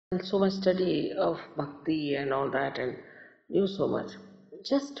And so much study of bhakti and all that and knew so much,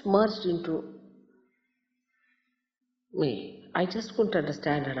 just merged into me. I just couldn't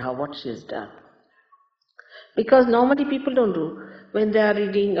understand her what she has done. Because normally people don't do. When they are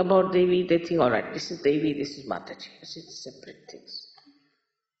reading about Devi, they think, alright, this is Devi, this is Mataji. This is separate things.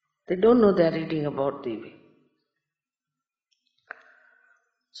 They don't know they are reading about Devi.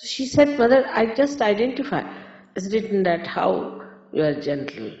 So she said, Mother, I just identify. It's written that how you are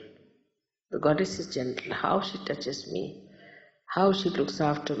gentle. The goddess is gentle. How she touches me. How she looks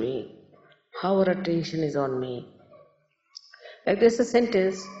after me. How her attention is on me. Like there's a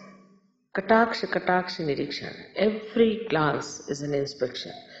sentence, Kataksha Kataksha Nirikshan. Every glance is an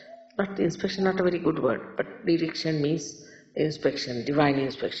inspection. But inspection not a very good word, but Nirikshan means inspection, divine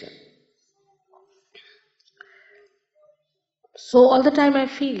inspection. So all the time I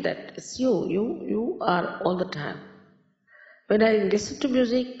feel that it's you are all the time. When I listen to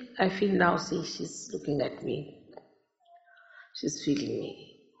music, I feel now, see, she's looking at me. She's feeling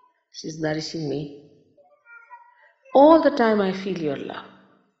me. She's nourishing me. All the time I feel your love.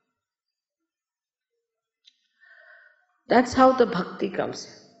 That's how the bhakti comes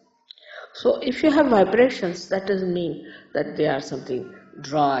in. So if you have vibrations, that doesn't mean that they are something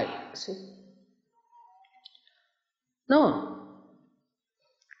dry. See? No.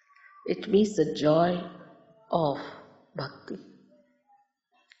 It means the joy of bhakti.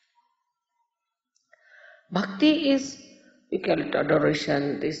 Bhakti is, we call it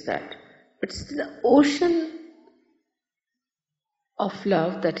adoration, this, that. It's the ocean of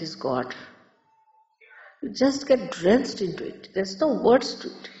love that is God. You just get drenched into it. There's no words to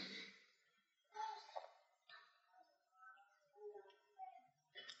it.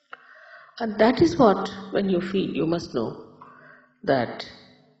 And that is what, when you feel, you must know that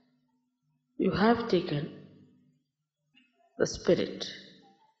you have taken the spirit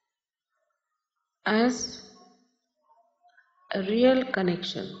as a real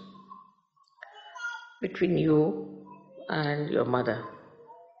connection between you and your mother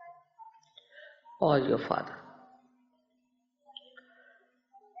or your father.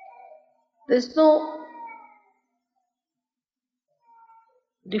 There's no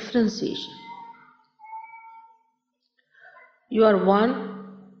differentiation. You are one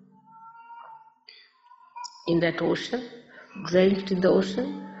in that ocean, drenched in the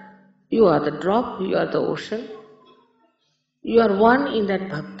ocean. You are the drop, you are the ocean. You are one in that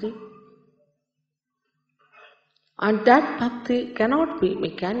bhakti. And that bhakti cannot be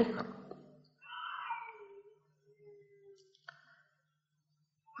mechanical.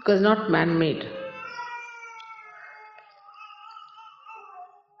 Because not man-made.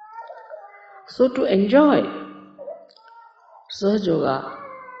 So to enjoy Sahaja Yoga,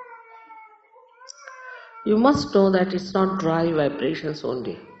 you must know that it's not dry vibrations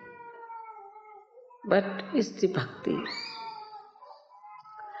only, but it's the bhakti.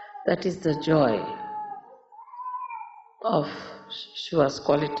 That is the joy of Shiva's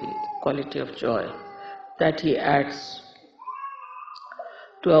quality of joy that he adds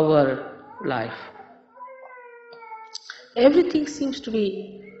to our life. Everything seems to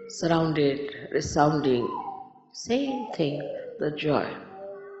be surrounded, resounding, same thing, the joy.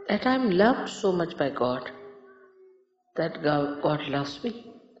 That I am loved so much by God, that God loves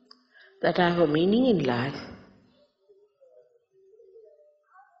me, that I have a meaning in life,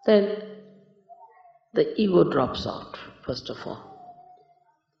 then the ego drops out, first of all.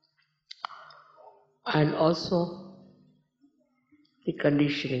 And also the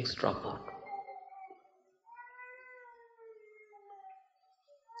conditionings drop out.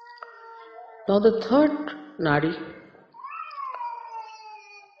 Now the third nadi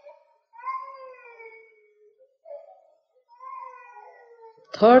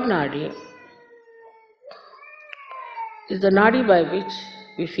is the nadi by which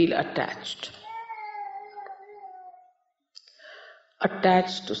we feel attached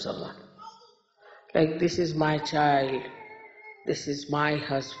to someone. Like this is my child, this is my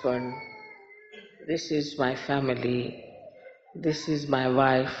husband, this is my family, this is my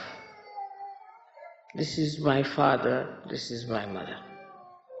wife, this is my father, this is my mother.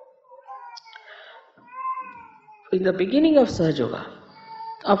 In the beginning of Sahaja Yoga,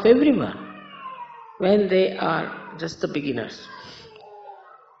 of everyone, when they are just the beginners,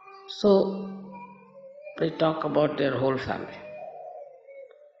 so they talk about their whole family.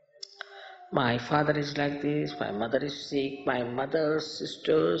 My father is like this, my mother is sick, my mother's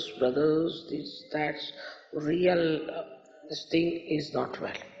sisters, brothers, this, that, this thing is not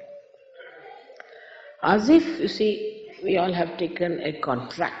well. As if, you see, we all have taken a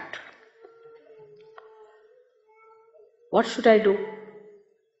contract. What should I do?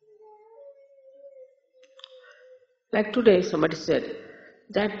 Like today, somebody said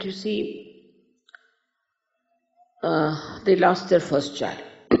that, you see, they lost their first child.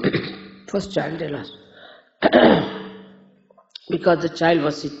 First child they lost. Because the child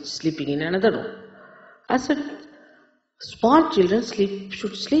was sleeping in another room. I said, small children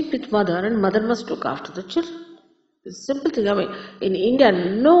should sleep with mother, and mother must look after the children. It's a simple thing. I mean, in India,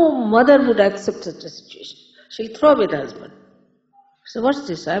 no mother would accept such a situation. She'll throw away the husband. So what's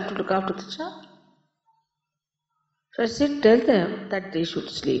this? I have to look after the child. So I said, tell them that they should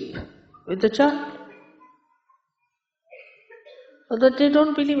sleep with the child. So that they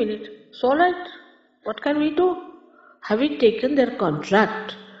don't believe in it. It's all right. What can we do? Have we taken their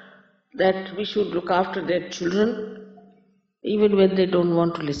contract that we should look after their children even when they don't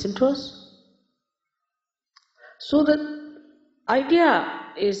want to listen to us? So the idea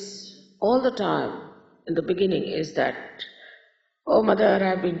is all the time in the beginning is that, oh mother,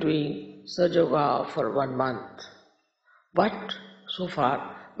 I've been doing Sahaja Yoga for 1 month, but so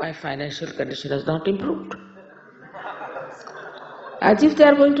far my financial condition has not improved. As if they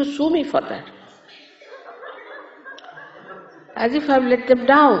are going to sue me for that. As if I've let them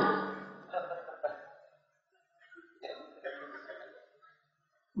down.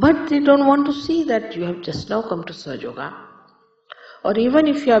 But they don't want to see that you have just now come to Sahaja Yoga. Or even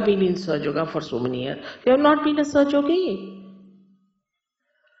if you have been in Sahaja Yoga for so many years, you have not been a Sahaja Yogi.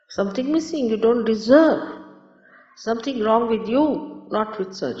 Something missing, you don't deserve. Something wrong with you, not with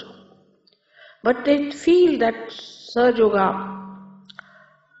Sahaja Yoga. But they feel that Sahaja Yoga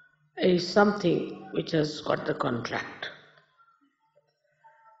is something which has got the contract.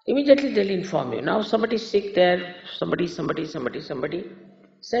 Immediately they'll inform you. Now somebody is sick there, somebody,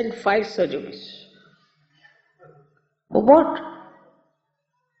 send 5 Sahaja Yogis. For what?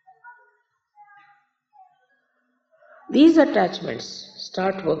 These attachments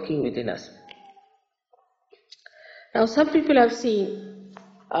start working within us. Now some people I've seen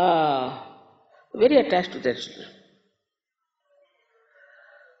very attached to their children.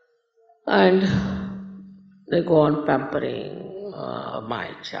 And they go on pampering,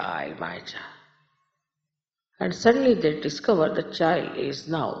 my child. And suddenly they discover the child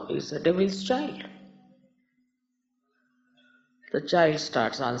is a devil's child. The child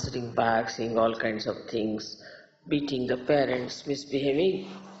starts answering back, saying all kinds of things, beating the parents, misbehaving.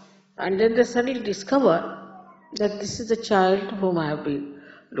 And then they suddenly discover that this is the child whom I have been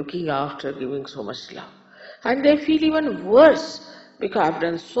looking after, giving so much love. And they feel even worse because I have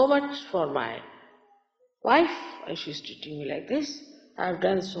done so much for my wife and she is treating me like this. I have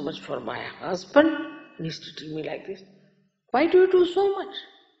done so much for my husband and he is treating me like this. Why do you do so much?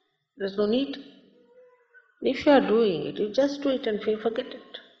 There is no need. If you are doing it, you just do it and forget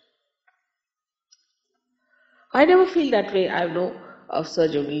it. I never feel that way. I know of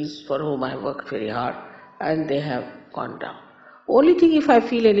Sahaja Yogis for whom I work very hard and they have gone down. Only thing, if I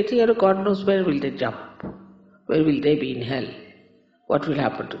feel anything, God knows where will they jump, where will they be in hell, what will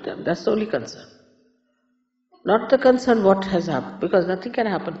happen to them. That's the only concern. Not the concern what has happened, because nothing can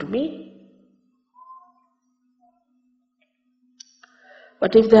happen to me.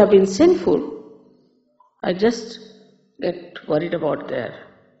 But if they have been sinful, I just get worried about their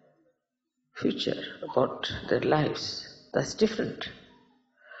future, about their lives. That's different.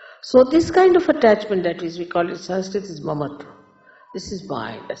 So this kind of attachment, that is, we call it in Sanskrit, is mamatva. This is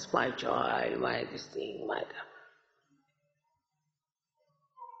mine, that's my child, my this thing, my that.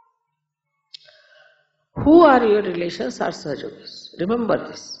 Who are your relations are Sahaja Yogis. Remember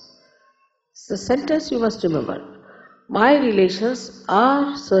this. It's a sentence you must remember. My relations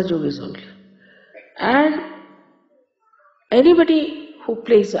are Sahaja Yogis only. And anybody who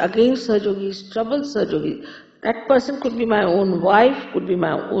plays against Sahaja Yogis, troubles Sahaja Yogis, that person could be my own wife, could be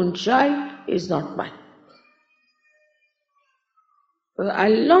my own child, is not mine.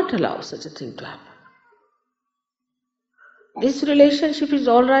 I'll not allow such a thing to happen. This relationship is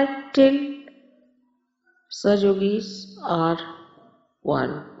all right till Sahaja Yogis are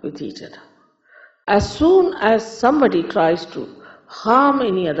one with each other. As soon as somebody tries to harm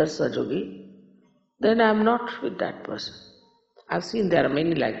any other Sahaja Yogi, then I am not with that person. I've seen there are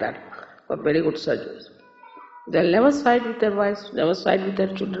many like that, but very good Sahaja Yogis. They'll never side with their wives, never side with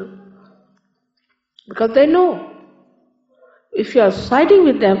their children. Because they know, if you are siding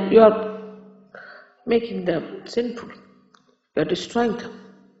with them, you are making them sinful. You are destroying them.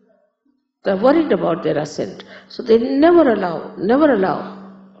 They are worried about their ascent. So they never allow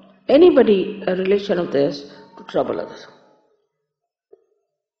anybody, a relation of theirs, to trouble others.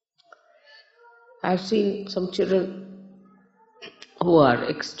 I have seen some children who are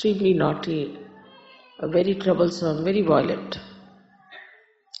extremely naughty, very troublesome, very violent.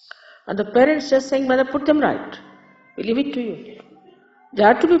 And the parents just saying, Mother, put them right. We leave it to you. They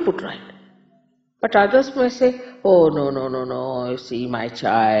are to be put right. But others may say, oh, no, you see, my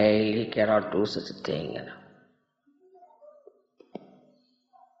child, he cannot do such a thing.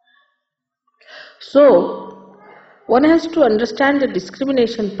 So, one has to understand the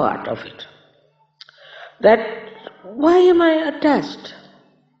discrimination part of it. That, why am I attached?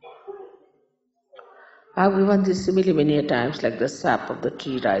 I have given this simile many a times, like the sap of the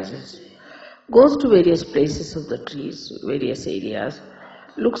tree rises, goes to various places of the trees, various areas,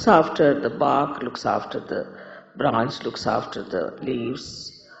 looks after the bark, looks after the branch, looks after the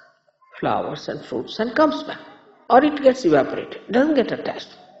leaves, flowers and fruits, and comes back. Or it gets evaporated, doesn't get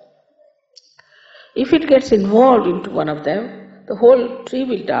attached. If it gets involved into one of them, the whole tree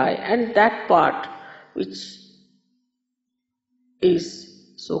will die, and that part which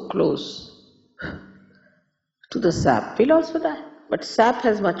is so close to the sap will also die. But sap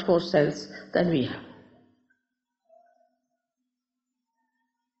has much more sense than we have.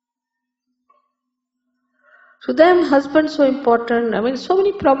 To them, husband so important. I mean, so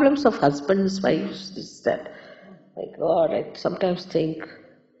many problems of husbands, wives, this, that. My God, I sometimes think,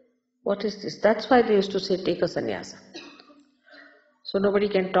 what is this? That's why they used to say, take a sannyasa. So nobody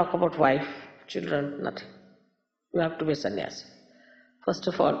can talk about wife, children, nothing. You have to be a sannyasi. First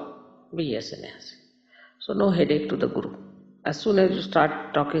of all, be a sannyasi. So no headache to the guru. As soon as you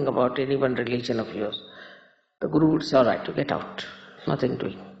start talking about any one religion of yours, the guru would say, all right, you get out. Nothing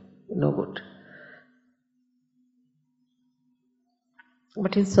doing. No good.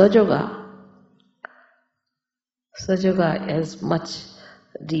 But in Sahaja Yoga has much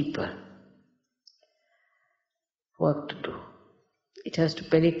deeper work to do. It has to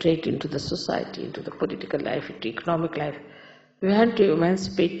penetrate into the society, into the political life, into economic life. You have to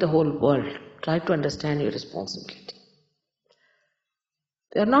emancipate the whole world. Try to understand your responsibility.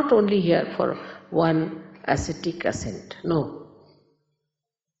 They are not only here for one ascetic ascent. No.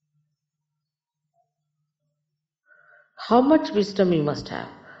 How much wisdom you must have,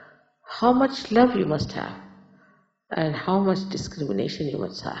 how much love you must have, and how much discrimination you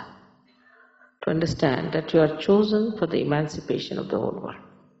must have to understand that you are chosen for the emancipation of the whole world.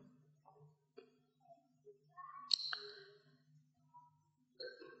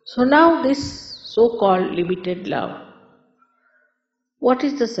 So now this so-called limited love, what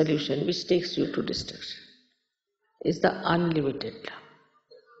is the solution which takes you to destruction? Is the unlimited love.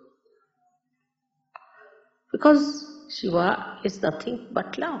 Because Shiva is nothing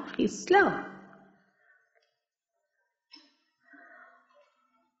but love. He is love.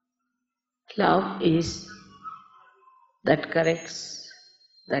 Love is that corrects,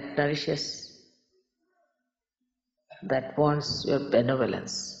 that nourishes, that wants your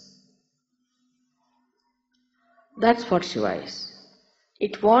benevolence. That's what Shiva is.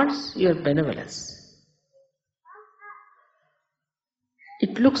 It wants your benevolence.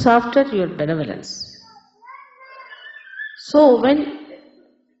 It looks after your benevolence. So when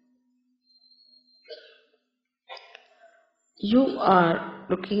you are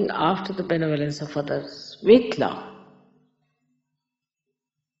looking after the benevolence of others with love,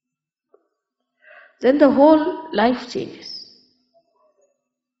 then the whole life changes.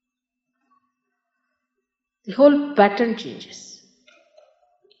 The whole pattern changes.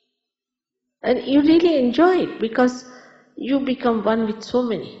 And you really enjoy it because you become one with so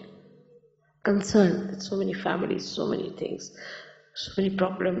many concerns, with so many families, so many things, so many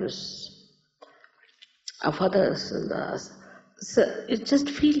problems of others and us. So you just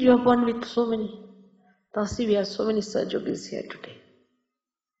feel you are one with so many. Now see, we have so many Sahajogis here today.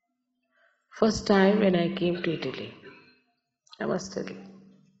 First time when I came to Italy, I must tell you,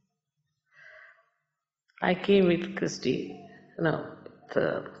 I came with Christy,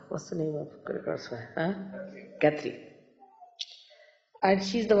 what's the name of Catherine. And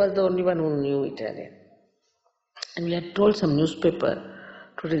she was the only one who knew Italian. And we had told some newspaper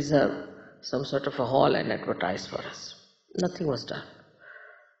to reserve some sort of a hall and advertise for us. Nothing was done.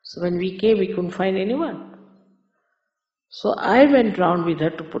 So when we came, we couldn't find anyone. So I went round with her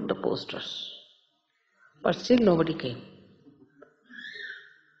to put the posters. But still nobody came.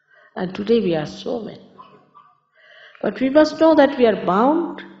 And today we are so many. But we must know that we are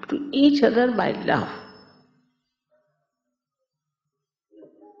bound to each other by love.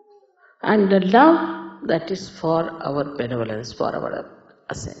 And the love that is for our benevolence, for our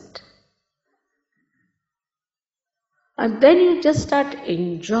ascent. And then you just start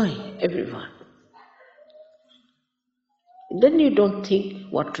enjoying everyone. Then you don't think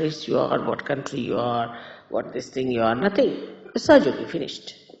what race you are, what country you are, what this thing you are, nothing. Sahaja,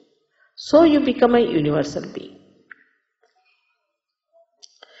 finished. So you become a universal being.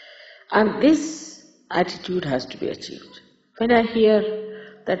 And this attitude has to be achieved. When I hear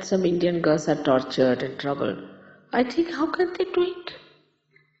that some Indian girls are tortured and troubled, I think, how can they do it?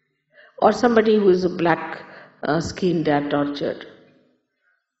 Or somebody who is a black skin, they are tortured.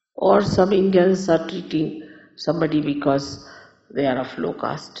 Or some Indians are treating somebody because they are of low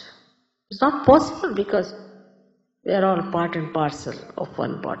caste. It's not possible because we are all part and parcel of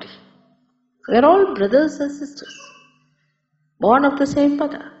one body. We are all brothers and sisters, born of the same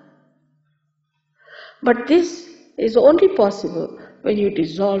mother. But this is only possible when you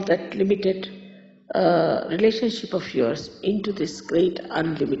dissolve that limited relationship of yours into this great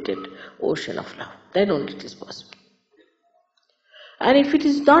unlimited ocean of love. Then only it is possible. And if it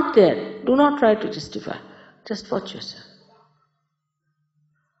is not there, do not try to justify. Just watch yourself.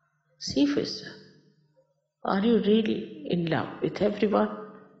 See for yourself. Are you really in love with everyone?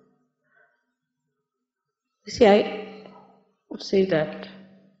 You see, I would say that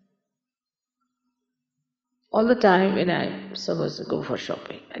all the time when I suppose to go for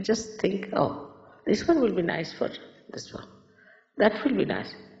shopping, I just think, oh, this one will be nice for this one. That will be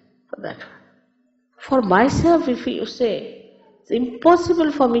nice for that one. For myself, if you say, it's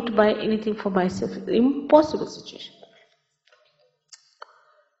impossible for me to buy anything for myself. It's an impossible situation.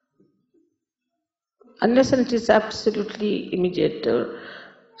 Unless and it is absolutely immediate,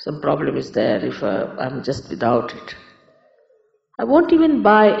 some problem is there if I'm just without it. I won't even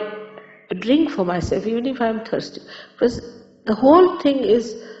buy a drink for myself, even if I'm thirsty. Because the whole thing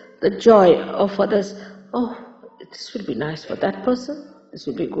is the joy of others. Oh, this will be nice for that person. This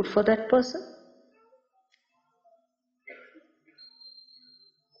will be good for that person.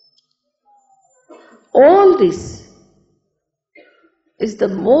 All this is the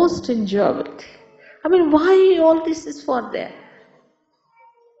most enjoyable thing. I mean, why all this is for there?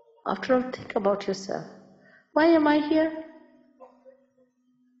 After all, think about yourself. Why am I here?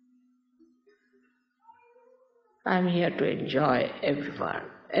 I'm here to enjoy everyone,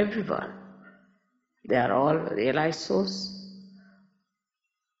 everyone. They are all realized souls,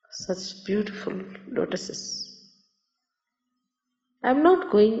 such beautiful lotuses. I'm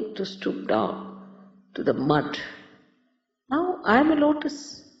not going to stoop down to the mud. Now I'm a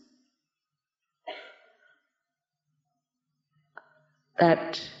lotus.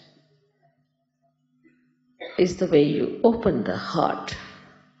 That is the way you open the heart.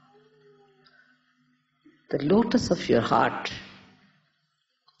 The lotus of your heart.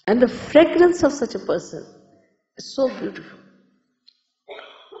 And the fragrance of such a person is so beautiful.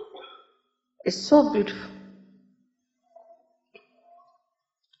 It's so beautiful.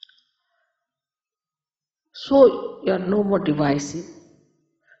 So you are no more divisive.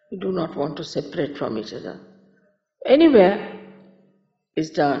 You do not want to separate from each other. Anywhere is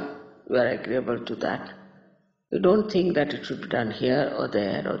done, you are agreeable to that. You don't think that it should be done here or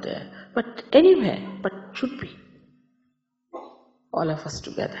there or there, but anywhere, but should be. All of us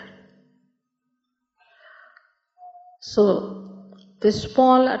together. So, the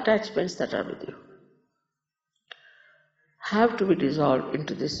small attachments that are with you have to be dissolved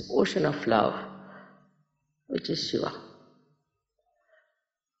into this ocean of love, which is Shiva.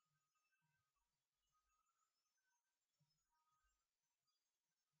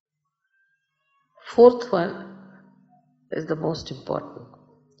 Fourth one is the most important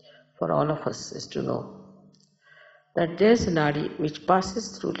for all of us, is to know that there is a nadi which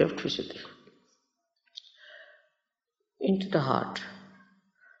passes through left Vishuddhi into the heart,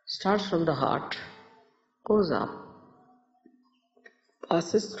 starts from the heart, goes up,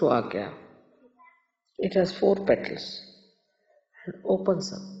 passes through Agya. It has 4 petals and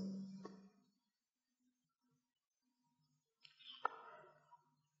opens up.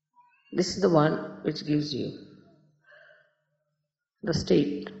 This is the one which gives you the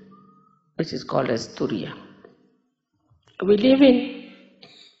state which is called as Turiya. We live in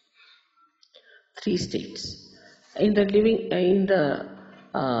 3 states. In the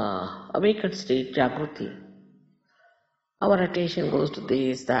awakened state, Jagruti, our attention goes to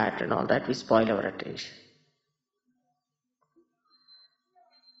this, that and all that. We spoil our attention.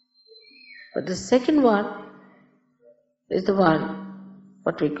 But the second one is the one,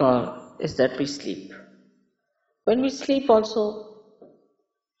 what we call, is that we sleep. When we sleep also,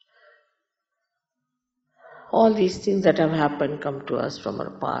 all these things that have happened come to us from our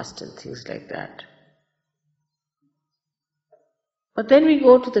past and things like that. But then we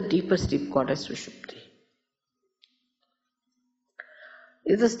go to the deeper sleep called as Sushupti.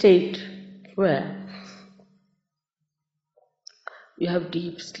 It's a state where you have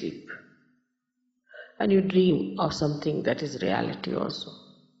deep sleep and you dream of something that is reality also.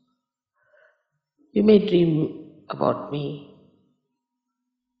 You may dream about me,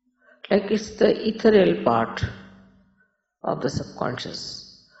 Like it's the ethereal part of the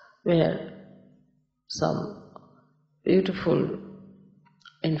subconscious where some beautiful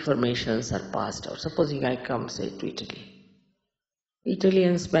informations are passed out. Supposing I come, say, to Italy.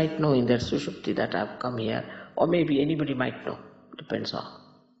 Italians might know in their Sushupti that I've come here, or maybe anybody might know, depends on.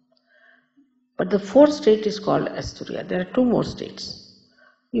 But the fourth state is called as Turiya. There are two more states.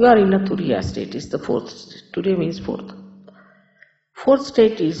 You are in a Turiya state, is the fourth state. Turiya means fourth. Fourth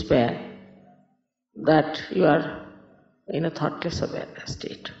state is where that you are in a thoughtless awareness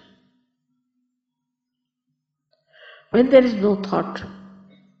state. When there is no thought,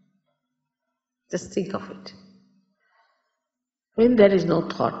 just think of it. When there is no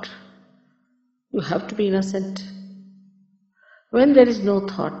thought, you have to be innocent. When there is no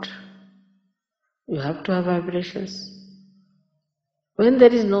thought, you have to have vibrations. When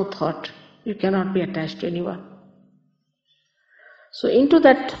there is no thought, you cannot be attached to anyone. So into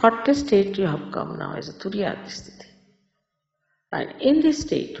that thoughtless state you have come now as a Turiya sthiti. And in this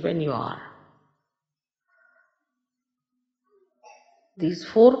state, when you are, these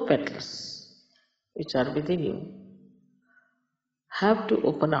four petals which are within you have to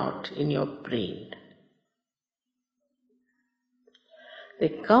open out in your brain. They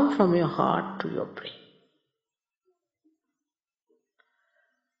come from your heart to your brain.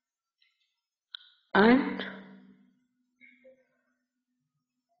 And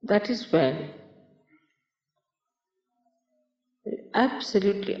that is when you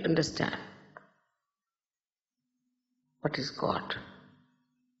absolutely understand what is God.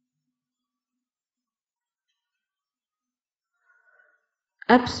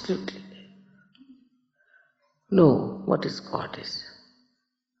 Absolutely know what is God is.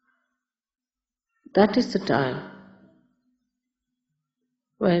 That is the time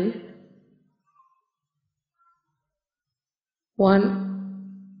when one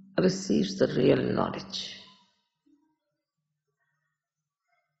receives the real knowledge.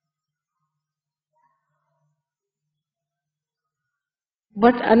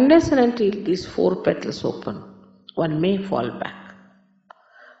 But unless and until these four petals open, one may fall back.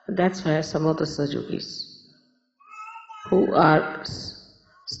 That's why some of the Sajogis who are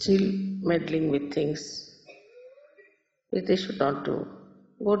still meddling with things which they should not do,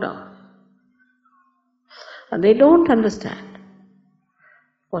 go down. And they don't understand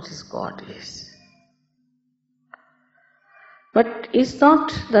what is God is. But it's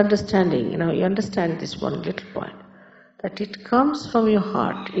not the understanding, you understand this one little point, that it comes from your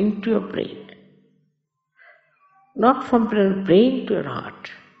heart into your brain, not from your brain to your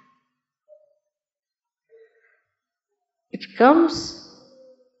heart. It comes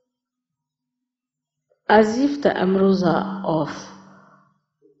as if the ambrosia of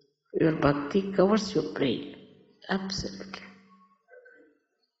your bhakti covers your brain. Absolutely.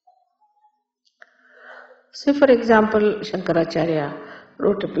 Say for example, Shankaracharya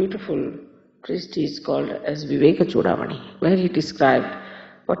wrote a beautiful treatise called as Viveka Chudamani, where he described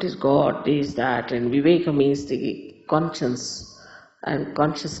what is God, this, that, and Viveka means the conscience and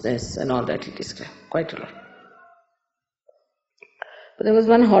consciousness and all that he described, quite a lot. But there was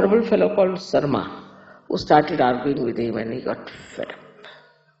one horrible fellow called Sarma who started arguing with him and he got fed up.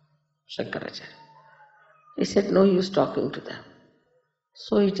 Shankaracharya. He said, no use talking to them.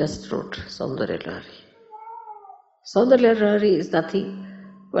 So he just wrote Saundarya Lahari. Saundarya Lahari is nothing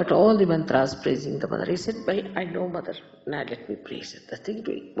but all the mantras praising the mother. He said, I know mother, now let me praise it. The thing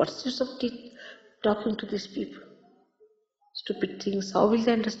doing, what's the use of talking to these people? Stupid things, how will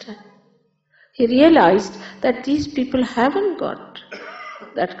they understand? He realized that these people haven't got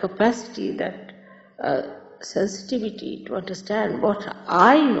that capacity, that sensitivity to understand what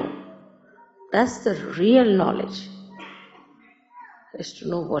I know. That's the real knowledge, is to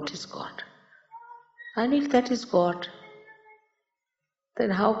know what is God. And if that is God,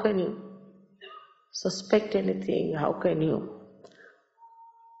 then how can you suspect anything? How can you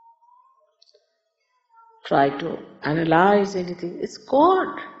try to analyze anything? It's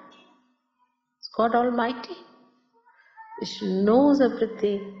God. It's God Almighty, which knows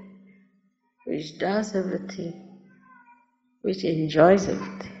everything, which does everything, which enjoys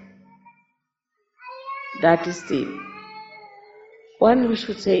everything. That is the one we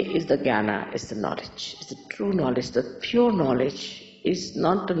should say is the jnana, is the knowledge, is the true knowledge. The pure knowledge is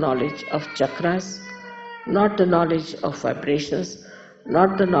not the knowledge of chakras, not the knowledge of vibrations,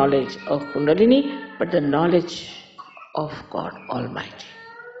 not the knowledge of Kundalini, but the knowledge of God Almighty.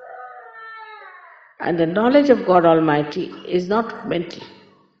 And the knowledge of God Almighty is not mental.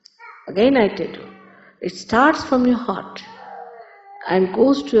 Again I tell you, it starts from your heart and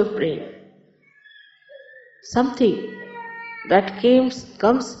goes to your brain. Something that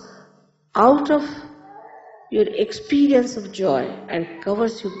comes out of your experience of joy and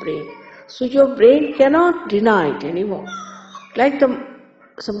covers your brain. So your brain cannot deny it anymore. Like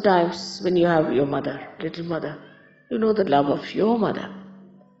sometimes when you have your mother, little mother, you know the love of your mother.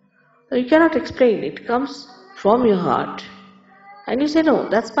 So you cannot explain, it comes from your heart. And you say, no,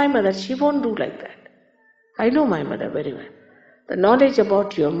 that's my mother, she won't do like that. I know my mother very well. The knowledge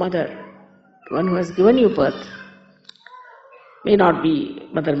about your mother, the one who has given you birth,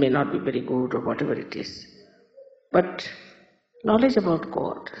 mother may not be very good or whatever it is. But knowledge about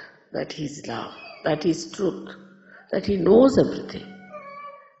God, that He is love, that He is truth, that He knows everything,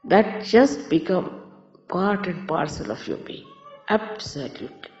 that just become part and parcel of your being. Absolutely.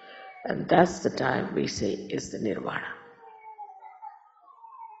 And that's the time we say is the nirvana.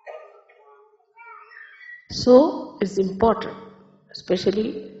 So it's important,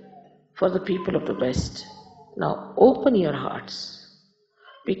 especially for the people of the West. Now open your hearts,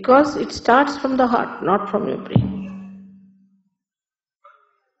 because it starts from the heart, not from your brain.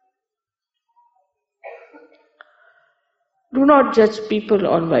 Do not judge people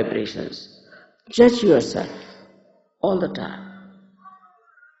on vibrations. Judge yourself all the time.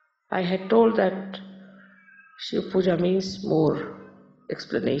 I had told that Shiv Puja means more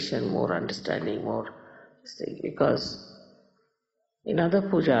explanation, more understanding, more thing, because in other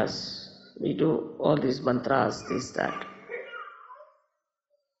pujas we do all these mantras, this, that.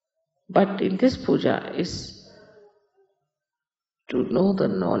 But in this puja is to know the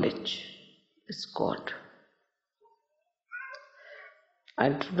knowledge is God.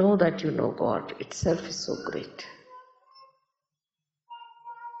 And to know that you know God itself is so great.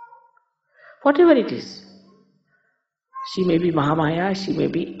 Whatever it is, she may be Mahamaya, she may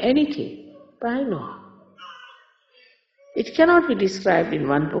be anything, but I know. It cannot be described in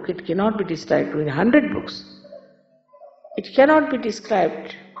one book, it cannot be described in 100 books. It cannot be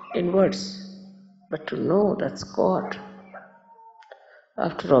described in words, but to know that's God.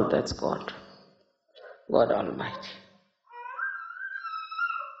 After all, that's God, God Almighty.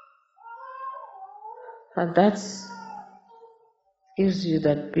 And that gives you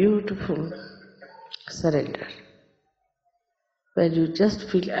that beautiful surrender, where you just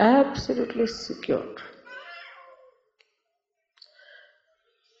feel absolutely secure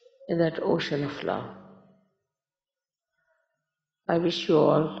in that ocean of love. I wish you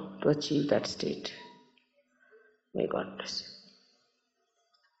all to achieve that state. May God bless you.